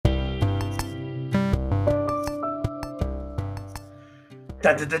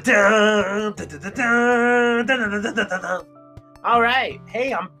Dun, dun, dun, dun, dun, dun, dun, dun, dun, dun, dun, dun, dun, dun. All right,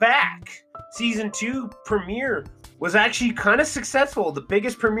 hey, I'm back. Season 2 premiere was actually kind of successful. The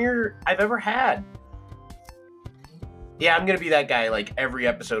biggest premiere I've ever had. Yeah, I'm going to be that guy. Like, every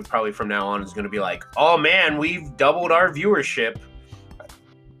episode probably from now on is going to be like, oh man, we've doubled our viewership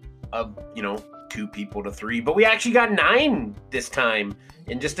of, 2 people to 3. But we actually got 9 this time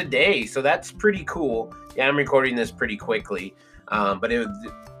in just a day. So that's pretty cool. Yeah, I'm recording this pretty quickly. But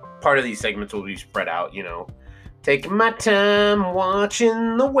part of these segments will be spread out, Taking my time,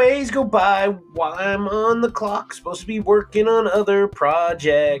 watching the ways go by while I'm on the clock. Supposed to be working on other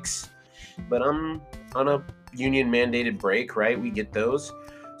projects. But I'm on a union-mandated break, right? We get those.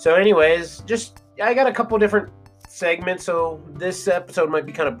 So anyways, I got a couple different segments, so this episode might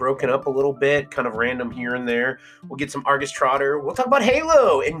be kind of broken up a little bit, kind of random here and there. We'll get some Argus Trotter. We'll talk about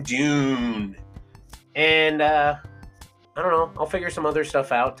Halo and Dune. And, I don't know. I'll figure some other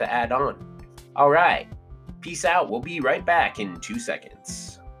stuff out to add on. All right. Peace out. We'll be right back in 2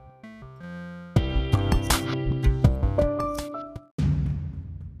 seconds.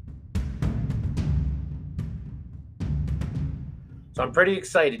 So I'm pretty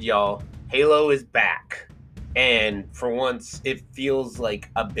excited, y'all. Halo is back. And for once, it feels like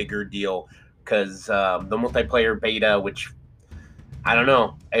a bigger deal because the multiplayer beta, which, I don't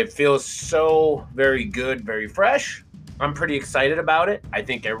know, it feels so very good, very fresh. I'm pretty excited about it. I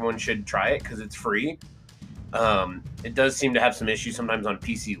think everyone should try it because it's free. It does seem to have some issues sometimes on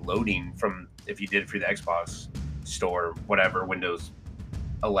PC loading from if you did it through the Xbox store, whatever Windows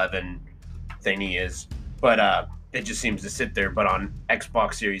 11 thingy is. But it just seems to sit there. But on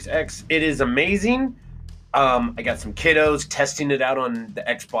Xbox Series X, it is amazing. I got some kiddos testing it out on the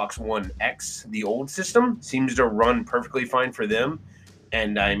Xbox One X, the old system. Seems to run perfectly fine for them.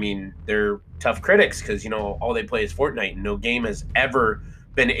 And I mean, they're tough critics because, all they play is Fortnite. And no game has ever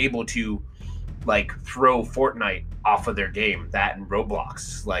been able to, throw Fortnite off of their game. That and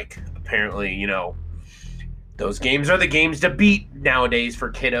Roblox. Apparently, those games are the games to beat nowadays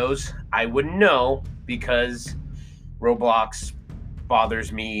for kiddos. I wouldn't know because Roblox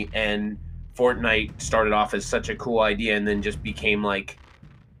bothers me and Fortnite started off as such a cool idea and then just became like,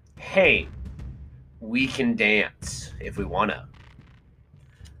 hey, we can dance if we want to.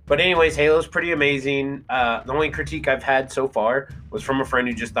 But anyways, Halo's pretty amazing. The only critique I've had so far was from a friend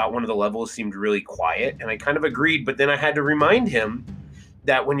who just thought one of the levels seemed really quiet, and I kind of agreed, but then I had to remind him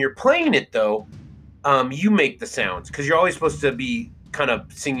that when you're playing it, though, you make the sounds, because you're always supposed to be kind of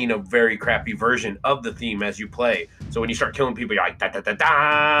singing a very crappy version of the theme as you play. So when you start killing people, you're like,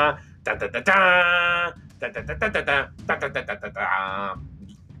 da-da-da-da, da-da-da-da, da-da-da-da-da, da-da-da-da-da.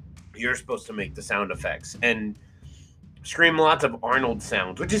 You're supposed to make the sound effects. And scream lots of Arnold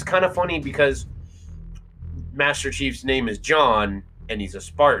sounds, which is kind of funny because Master Chief's name is John and he's a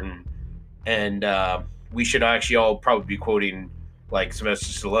Spartan, and we should actually all probably be quoting Sylvester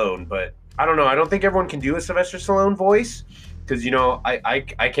Stallone, but I don't know. I don't think everyone can do a Sylvester Stallone voice because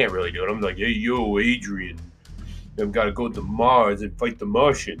I can't really do it. I'm like, hey yo, Adrian, I've got to go to Mars and fight the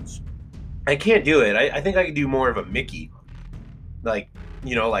Martians. I can't do it. I think I could do more of a Mickey, like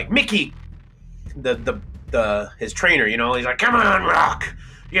Mickey, his trainer, he's like, come on, Rock,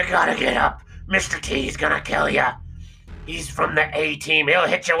 you gotta get up. Mr. T's gonna kill ya. He's from the A-team. He'll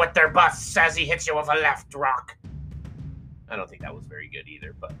hit you with their bus as he hits you with a left, Rock. I don't think that was very good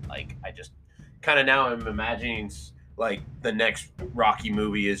either, but I just kind of now I'm imagining the next Rocky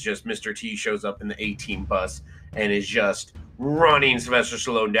movie is just Mr. T shows up in the A-team bus and is just running Sylvester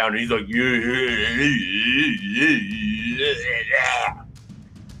Stallone down, and he's like, yeah.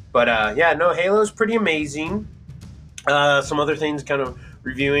 But Halo's pretty amazing. Some other things kind of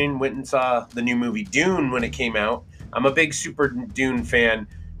reviewing, went and saw the new movie Dune when it came out. I'm a big Super Dune fan,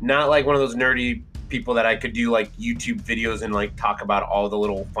 not like one of those nerdy people that I could do YouTube videos and talk about all the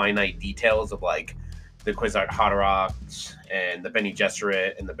little finite details of the Kwisatz Haderach and the Bene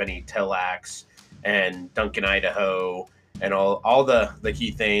Gesserit and the Bene Tellax and Duncan, Idaho, and all the key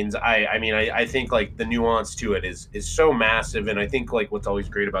things. I think the nuance to it is so massive, and I think what's always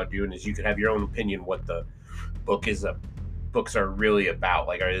great about Dune is you can have your own opinion what the books are really about.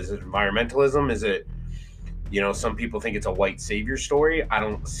 Is it environmentalism? Is it, some people think it's a white savior story. I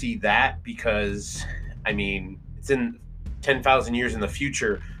don't see that because it's in 10,000 years in the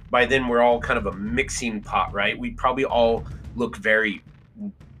future. By then we're all kind of a mixing pot, right? We probably all look very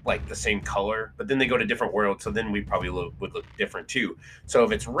the same color, but then they go to different worlds, so then we probably would look different too. So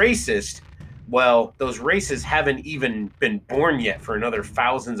if it's racist, well, those races haven't even been born yet for another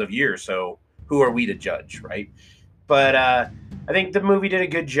thousands of years, so who are we to judge, right? But I think the movie did a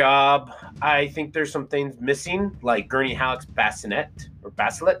good job. I think there's some things missing, like Gurney Halleck's bassinet.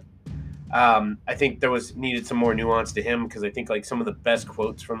 I think there was needed some more nuance to him, because I think like some of the best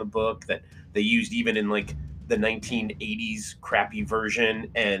quotes from the book that they used even in like the 1980s crappy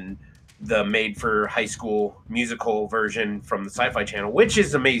version and the made for high school musical version from the Sci-Fi Channel, which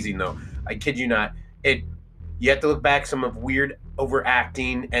is amazing though. I kid you not. It You have to look back some of weird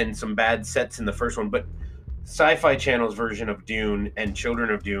overacting and some bad sets in the first one, but Sci-Fi Channel's version of Dune and Children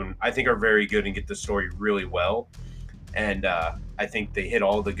of Dune, I think, are very good and get the story really well. And I think they hit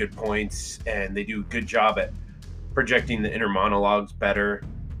all the good points, and they do a good job at projecting the inner monologues better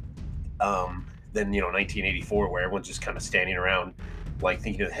than 1984, where everyone's just kind of standing around, like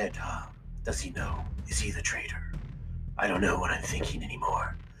thinking ahead. Does he know? Is he the traitor? I don't know what I'm thinking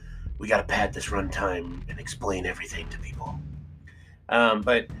anymore. We got to pad this runtime and explain everything to people.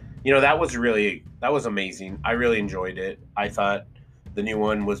 But that was amazing. I really enjoyed it. I thought the new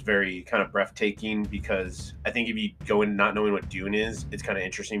one was very kind of breathtaking, because I think if you go in not knowing what Dune is, it's kind of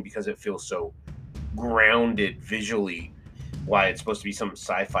interesting because it feels so grounded visually. Why it's supposed to be some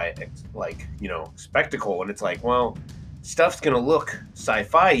sci-fi spectacle, and it's like, well, stuff's gonna look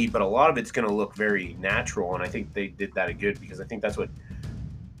sci-fi, but a lot of it's gonna look very natural, and I think they did that good, because I think that's what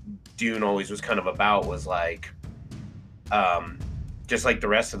Dune always was kind of about, was like just like the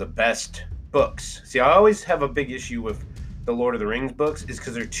rest of the best books. See, I always have a big issue with the Lord of the Rings books, is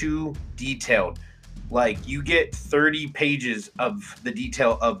because they're too detailed. Like, you get 30 pages of the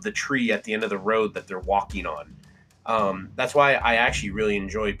detail of the tree at the end of the road that they're walking on. That's why I actually really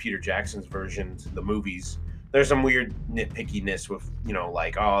enjoy Peter Jackson's versions, the movies. There's some weird nitpickiness with,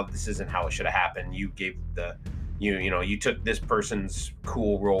 like, oh, this isn't how it should have happened. You gave you took this person's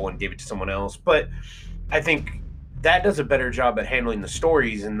cool role and gave it to someone else. But I think that does a better job at handling the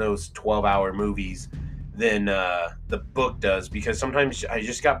stories in those 12-hour movies than the book does, because sometimes I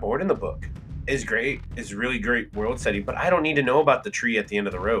just got bored in the book. It's great. It's really great world setting, but I don't need to know about the tree at the end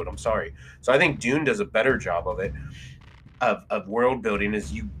of the road. I'm sorry. So I think Dune does a better job of it, of world building,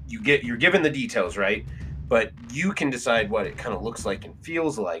 is you're given the details, right? But you can decide what it kind of looks like and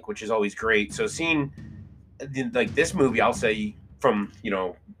feels like, which is always great. So seeing like this movie, I'll say, from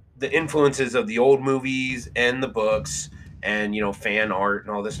the influences of the old movies and the books and fan art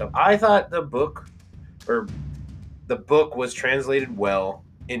and all this stuff, I thought the book was translated well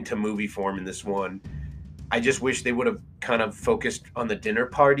into movie form in this one. I just wish they would have kind of focused on the dinner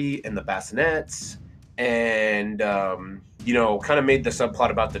party and the bassinets, and kind of made the subplot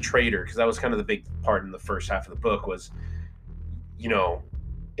about the traitor, because that was kind of the big part in the first half of the book, was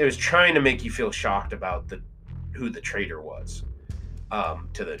it was trying to make you feel shocked about who the traitor was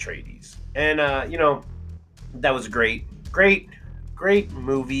to the Atreides. And that was great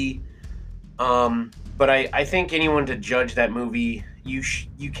movie. But I think anyone to judge that movie,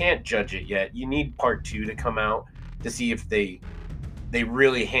 you can't judge it yet. You need part 2 to come out to see if they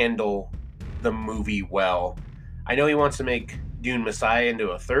really handle the movie well. I know he wants to make Dune Messiah into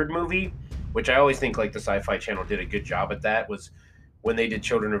a third movie, which I always think like the Sci-Fi Channel did a good job at that. Was when they did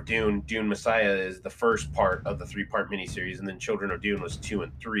Children of Dune, Dune Messiah is the first part of the 3-part miniseries, and then Children of Dune was 2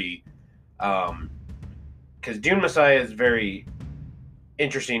 and 3. Because Dune Messiah is very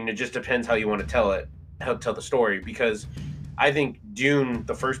interesting. It just depends how you want to tell the story, because I think Dune,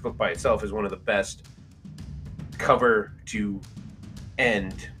 the first book by itself, is one of the best cover to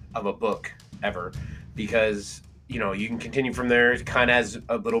end of a book ever, because you can continue from there. It kind of has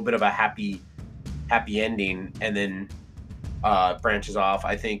a little bit of a happy ending, and then branches off.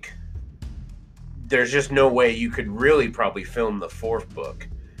 I think there's just no way you could really probably film the 4th book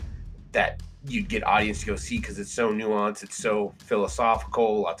that you'd get audience to go see, because it's so nuanced, it's so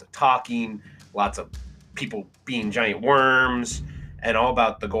philosophical, lots of talking, lots of people being giant worms, and all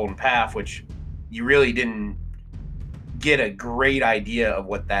about the Golden Path, which you really didn't get a great idea of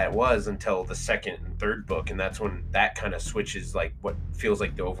what that was until the 2nd and 3rd book, and that's when that kind of switches, like what feels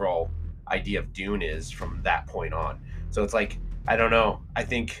like the overall idea of Dune is from that point on. So it's like, I don't know. I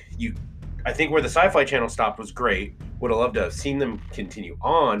think where the Sci-Fi Channel stopped was great. Would have loved to have seen them continue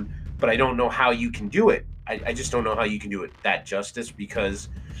on, but I don't know how you can do it. I just don't know how you can do it that justice, because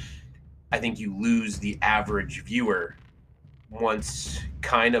I think you lose the average viewer once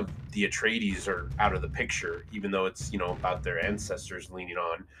kind of the Atreides are out of the picture, even though it's about their ancestors leaning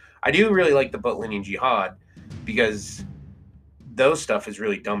on. I do really like the Butlinian Jihad, because those stuff is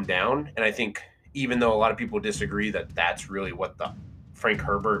really dumbed down, and I think even though a lot of people disagree that that's really what the Frank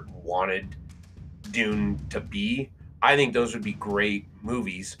Herbert wanted Dune to be, I think those would be great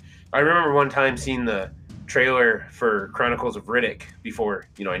movies. I remember one time seeing the trailer for Chronicles of Riddick before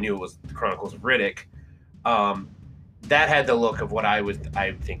I knew it was the Chronicles of Riddick, that had the look of what I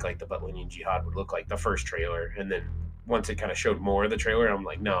think like the Butlinian Jihad would look like, the first trailer, and then once it kind of showed more of the trailer, I'm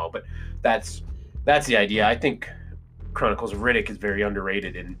like, no, but that's the idea. I think Chronicles of Riddick is very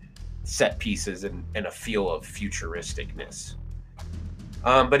underrated in set pieces and a feel of futuristicness.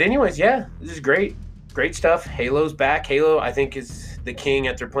 But anyways, yeah, this is great stuff. Halo's back. Halo, I think, is the king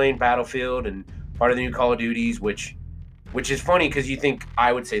after playing Battlefield and part of the new Call of Duties, which is funny because you think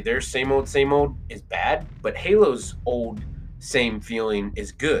I would say their same old is bad, but Halo's old same feeling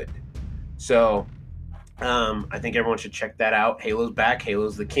is good. So I think everyone should check that out. Halo's back.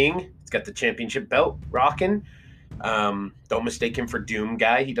 Halo's the king. It's got the championship belt rocking. Don't mistake him for Doom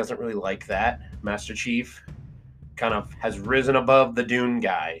guy. He doesn't really like that. Master Chief kind of has risen above the Dune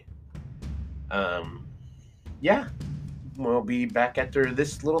guy. Yeah, we'll be back after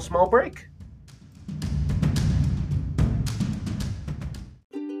this little small break.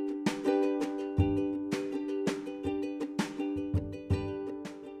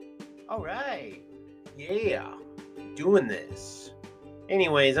 All right, yeah, doing this.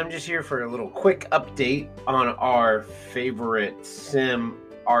 Anyways, I'm just here for a little quick update on our favorite Sim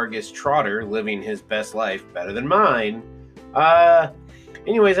Argus Trotter living his best life, better than mine.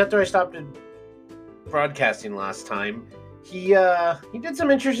 Anyways, after I stopped broadcasting last time, he did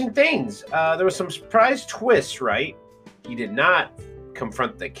some interesting things. There was some surprise twists, right? He did not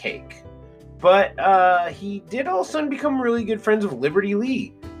confront the cake, but he did all of a sudden become really good friends with Liberty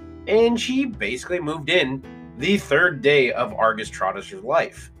Lee, and she basically moved in the third day of Argus Trotter's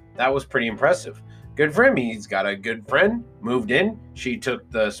life. That was pretty impressive. Good for him. He's got a good friend. Moved in. She took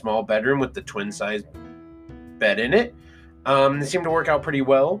the small bedroom with the twin-sized bed in it. It seemed to work out pretty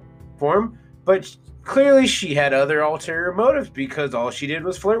well for him. But clearly she had other ulterior motives because all she did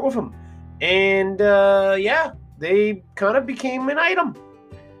was flirt with him. And, yeah, they kind of became an item.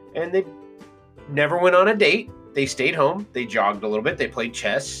 And they never went on a date. They stayed home. They jogged a little bit. They played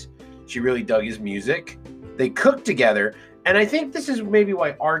chess. She really dug his music. They cooked together. And I think this is maybe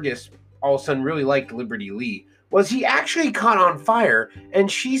why Argus all of a sudden really liked Liberty Lee, was he actually caught on fire and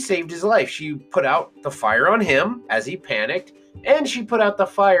she saved his life. She put out the fire on him as he panicked, and she put out the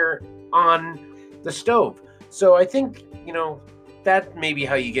fire on the stove. So I think, that may be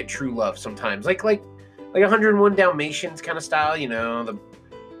how you get true love sometimes. Like 101 Dalmatians kind of style,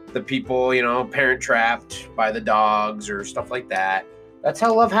 the people, parent trapped by the dogs or stuff like that. That's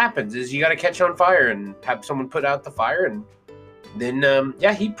how love happens, is you got to catch on fire and have someone put out the fire. And then,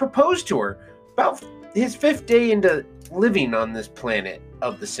 he proposed to her about his 5th day into living on this planet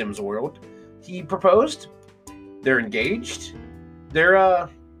of the Sims world. He proposed. They're engaged. They're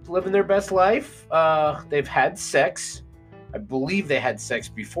living their best life. They've had sex. I believe they had sex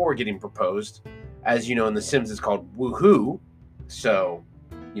before getting proposed. As you know, in The Sims, it's called woohoo. So,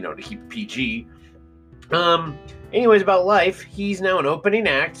 to keep it PG. Anyways, about life, he's now an opening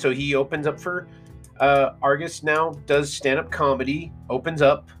act. So he opens up for Argus now does stand-up comedy, opens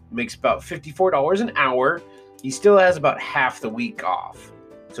up, makes about $54 an hour. He still has about half the week off.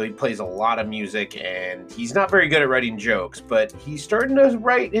 So he plays a lot of music, and he's not very good at writing jokes, but he's starting to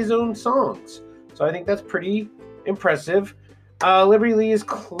write his own songs. So I think that's pretty impressive. Liberty Lee is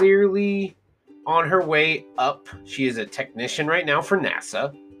clearly on her way up. She is a technician right now for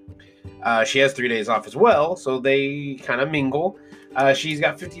NASA. She has 3 days off as well, so they kind of mingle. She's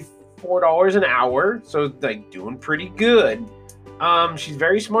got $54 an hour, so doing pretty good. She's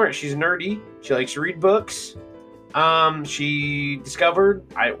very smart. She's nerdy. She likes to read books. She discovered,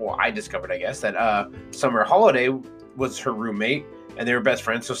 I discovered, I guess, that Summer Holiday was her roommate, and they were best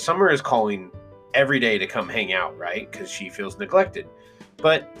friends. So Summer is calling every day to come hang out, right? Because she feels neglected.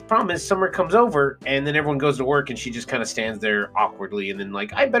 But the problem is Summer comes over, and then everyone goes to work, and she just kind of stands there awkwardly, and then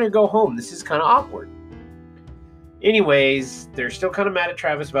I better go home. This is kind of awkward. Anyways, they're still kind of mad at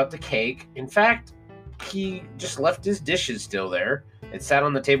Travis about the cake. In fact, he just left his dishes still there. It sat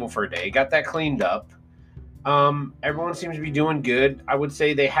on the table for a day. Got that cleaned up. Everyone seems to be doing good. I would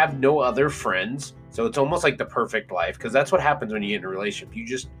say they have no other friends, so it's almost like the perfect life, because that's what happens when you get in a relationship. You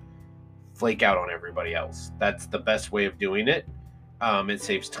just flake out on everybody else. That's the best way of doing it. It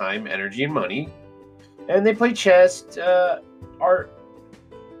saves time, energy, and money. And they play chess. I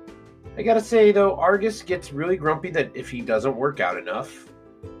gotta say, though, Argus gets really grumpy that if he doesn't work out enough.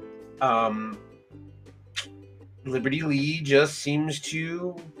 Liberty Lee just seems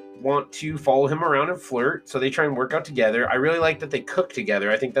to want to follow him around and flirt, so they try and work out together. I really like that they cook together.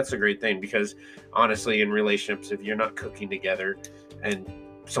 I think that's a great thing, because honestly, in relationships, if you're not cooking together and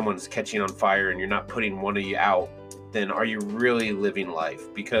someone's catching on fire and you're not putting one of you out, then are you really living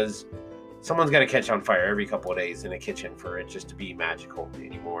life? Because someone's got to catch on fire every couple of days in a kitchen for it just to be magical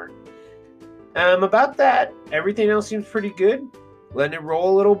anymore. About that, everything else seems pretty good. Letting it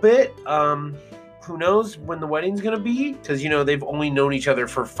roll a little bit. Who knows when the wedding's gonna be? Because they've only known each other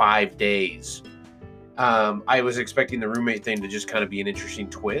for 5 days. I was expecting the roommate thing to just kind of be an interesting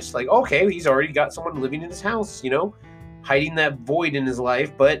twist. Like, okay, he's already got someone living in his house, hiding that void in his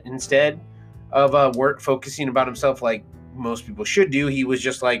life. But instead of work focusing about himself like most people should do, he was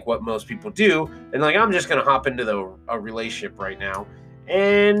just like what most people do. And like, I'm just going to hop into a relationship right now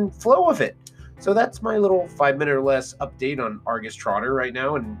and flow with it. So that's my little 5 minute or less update on Argus Trotter right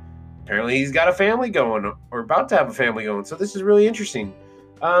now. And apparently he's got a family going or about to have a family going. So this is really interesting.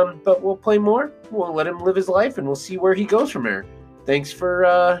 But we'll play more. We'll let him live his life, and we'll see where he goes from there. Thanks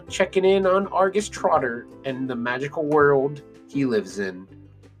for checking in on Argus Trotter and the magical world he lives in.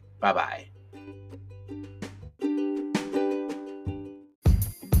 Bye-bye.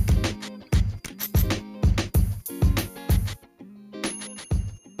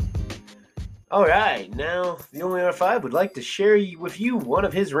 All right, now the Only R5 would like to share with you one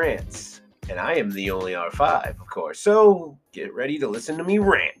of his rants. And I am the Only R5, of course, so get ready to listen to me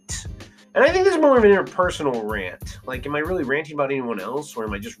rant. And I think this is more of an interpersonal rant. Like, am I really ranting about anyone else, or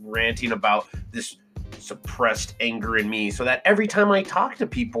am I just ranting about this suppressed anger in me, so that every time I talk to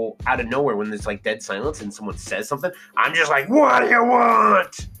people out of nowhere, when there's like dead silence and someone says something, I'm just like, what do you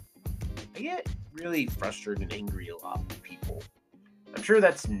want? I get really frustrated and angry a lot with people. I'm sure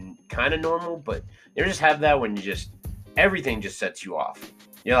that's kind of normal, but you just have that when everything just sets you off.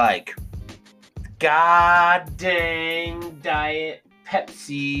 You're like, God dang Diet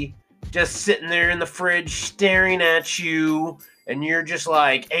Pepsi just sitting there in the fridge staring at you, and you're just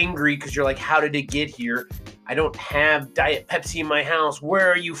like angry because you're like, how did it get here? I don't have Diet Pepsi in my house.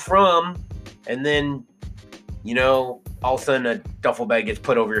 Where are you from? And then, all of a sudden a duffel bag gets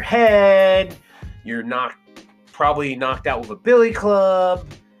put over your head. You're probably knocked out with a billy club,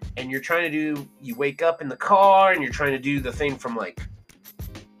 and you wake up in the car and you're trying to do the thing from like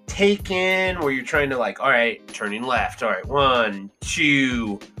Taken, where you're trying to like, all right, turning left, all right, 1,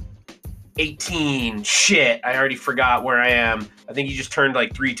 2, 18, shit, I already forgot where I am. I think you just turned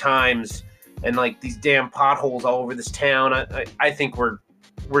like 3 times, and like these damn potholes all over this town. I think we're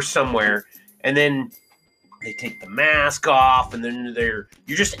somewhere. And then they take the mask off, and then you're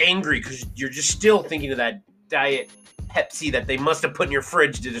just angry because you're just still thinking of that Diet Pepsi that they must have put in your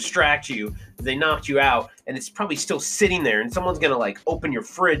fridge to distract you. They knocked you out, and it's probably still sitting there, and someone's gonna like open your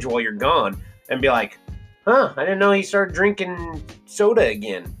fridge while you're gone and be like, I didn't know he started drinking soda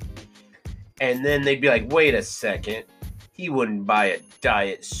again. And then they'd be like, wait a second, he wouldn't buy a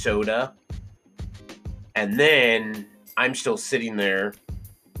diet soda. And then I'm still sitting there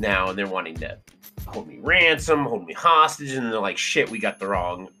now, and they're wanting to hold me ransom, hold me hostage, and they're like, shit, we got the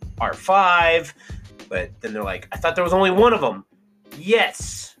wrong R5. But then they're like, I thought there was only one of them.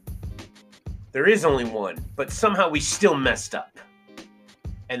 Yes, there is only one, but somehow we still messed up.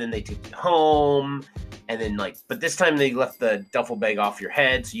 And then they take you home, and then but this time they left the duffel bag off your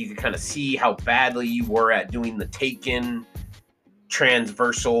head, so you could kind of see how badly you were at doing the Taken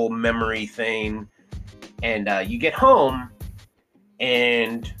transversal memory thing. And you get home,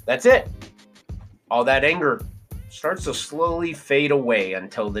 and that's it. All that anger starts to slowly fade away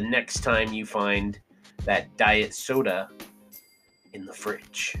until the next time you find that diet soda in the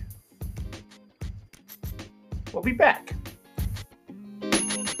fridge. We'll be back.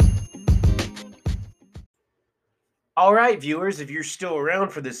 All right, viewers, if you're still around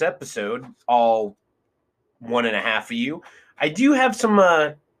for this episode, all 1.5 of you, I do have some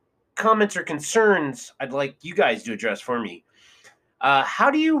comments or concerns I'd like you guys to address for me. How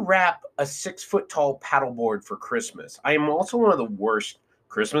do you wrap a 6-foot-tall paddleboard for Christmas? I am also one of the worst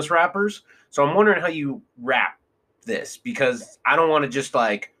Christmas wrappers, so I'm wondering how you wrap this, because I don't want to just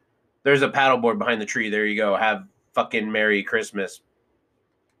like, there's a paddleboard behind the tree, there you go, have fucking Merry Christmas,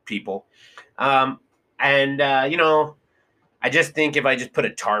 people. I just think if I just put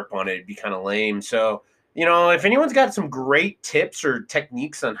a tarp on it, it'd be kind of lame. So, if anyone's got some great tips or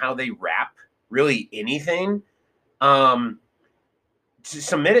techniques on how they wrap really anything,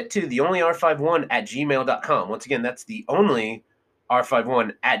 submit it to theonlyr51@gmail.com. Once again, that's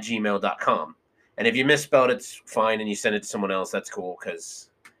theonlyr51@gmail.com. And if you misspelled, it's fine, and you send it to someone else, that's cool, because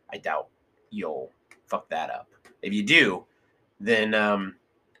I doubt you'll fuck that up. If you do, then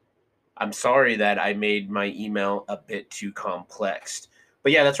I'm sorry that I made my email a bit too complex.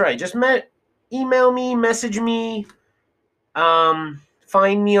 But yeah, that's right. Just email me, message me,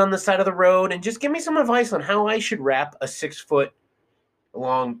 find me on the side of the road, and just give me some advice on how I should wrap a 6-foot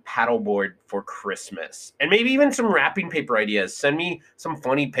long paddleboard for Christmas. And maybe even some wrapping paper ideas. Send me some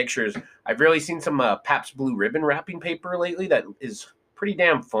funny pictures. I've really seen some Pabst Blue Ribbon wrapping paper lately that is pretty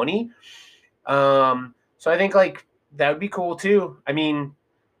damn funny. So I think like that would be cool too. I mean,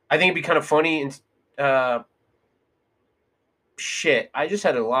 I think it'd be kind of funny and shit. I just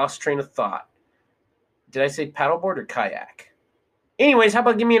had a lost train of thought. Did I say paddleboard or kayak? Anyways, how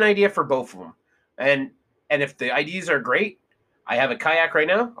about give me an idea for both of them? And if the ideas are great, I have a kayak right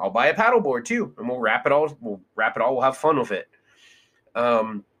now. I'll buy a paddleboard too, and we'll wrap it all. We'll have fun with it.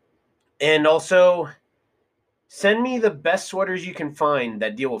 And also send me the best sweaters you can find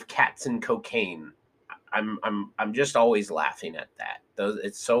that deal with cats and cocaine. I'm just always laughing at that.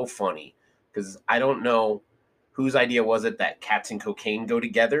 It's so funny because I don't know whose idea was it that cats and cocaine go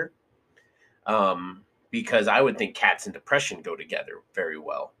together. Because I would think cats and depression go together very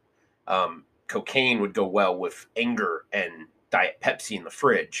well. Cocaine would go well with anger and Diet Pepsi in the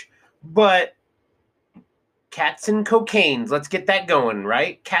fridge. But cats and cocaines, let's get that going,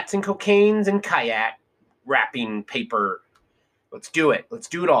 right? Cats and cocaines and kayak wrapping paper. Let's do it. Let's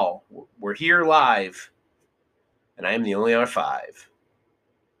do it all. We're here live. And I am the only R5.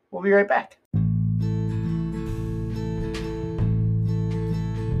 We'll be right back.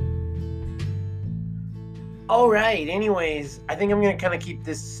 All right. Anyways, I think I'm going to kind of keep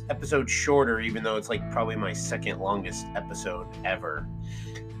this episode shorter, even though it's like probably my second longest episode ever.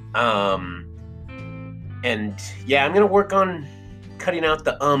 And yeah, I'm going to work on cutting out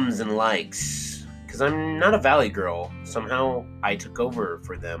the ums and likes because I'm not a Valley girl. Somehow I took over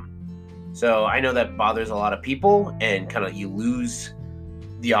for them. So I know that bothers a lot of people and kind of you lose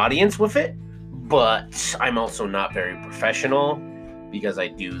the audience with it. But I'm also not very professional because I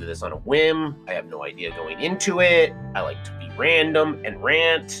do this on a whim. I have no idea going into it. I like to be random and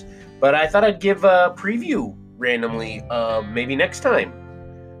rant. But I thought I'd give a preview randomly maybe next time.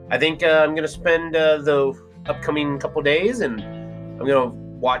 I think I'm going to spend the upcoming couple days and I'm going to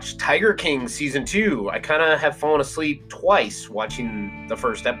watch Tiger King Season 2. I kind of have fallen asleep twice watching the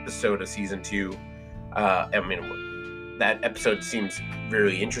first episode of Season 2. I mean, that episode seems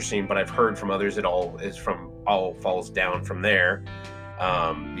really interesting, but I've heard from others it all falls down from there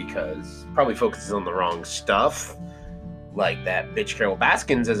because probably focuses on the wrong stuff, like that bitch Carol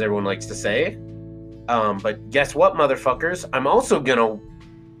Baskins, as everyone likes to say. But guess what, motherfuckers? I'm also going to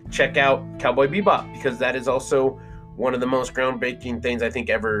check out Cowboy Bebop because that is also one of the most groundbreaking things I think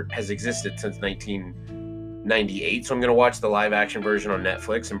ever has existed since 1998. So I'm going to watch the live action version on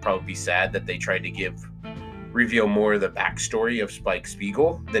Netflix and probably be sad that they tried to reveal more of the backstory of Spike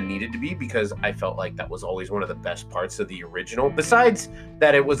Spiegel than needed to be, because I felt like that was always one of the best parts of the original. Besides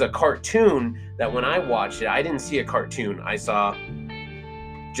that it was a cartoon that when I watched it, I didn't see a cartoon. I saw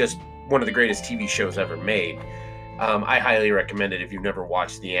just one of the greatest TV shows ever made. I highly recommend it if you've never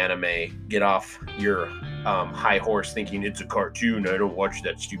watched the anime. Get off your high horse thinking it's a cartoon. I don't watch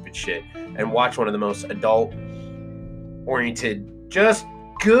that stupid shit. And watch one of the most adult-oriented, just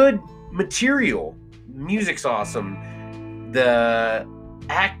good material. Music's awesome. The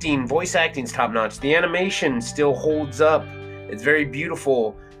voice acting's top-notch. The animation still holds up. It's very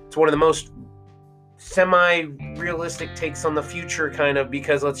beautiful. It's one of the most semi-realistic takes on the future, kind of,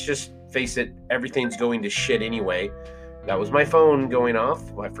 because let's just face it, everything's going to shit anyway. That was my phone going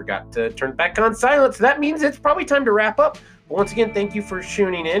off. I forgot to turn it back on silent, so that means it's probably time to wrap up. But once again, thank you for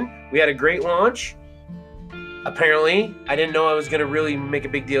tuning in. We had a great launch. Apparently, I didn't know I was going to really make a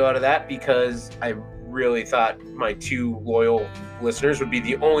big deal out of that because I really thought my 2 loyal listeners would be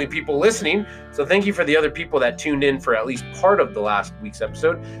the only people listening. So thank you for the other people that tuned in for at least part of the last week's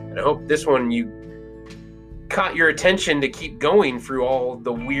episode. And I hope this one you caught your attention to keep going through all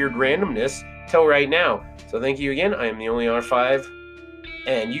the weird randomness till right now. So thank you again. I am the only R5,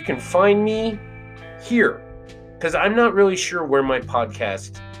 and you can find me here because I'm not really sure where my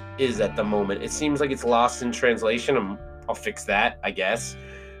podcast is at the moment. It seems like it's lost in translation. I'll fix that, I guess.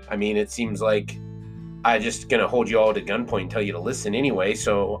 I mean, it seems like I'm just gonna hold you all to gunpoint and tell you to listen anyway,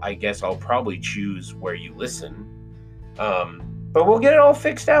 so I guess I'll probably choose where you listen. But we'll get it all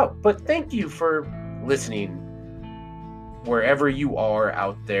fixed out. But thank you for listening wherever you are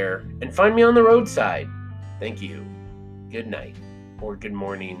out there, and find me on the roadside. Thank you. Good night, or good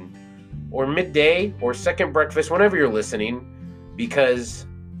morning, or midday, or second breakfast, whenever you're listening, because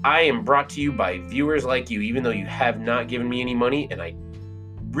I am brought to you by viewers like you, even though you have not given me any money, and I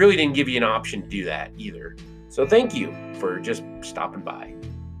really didn't give you an option to do that either. So thank you for just stopping by.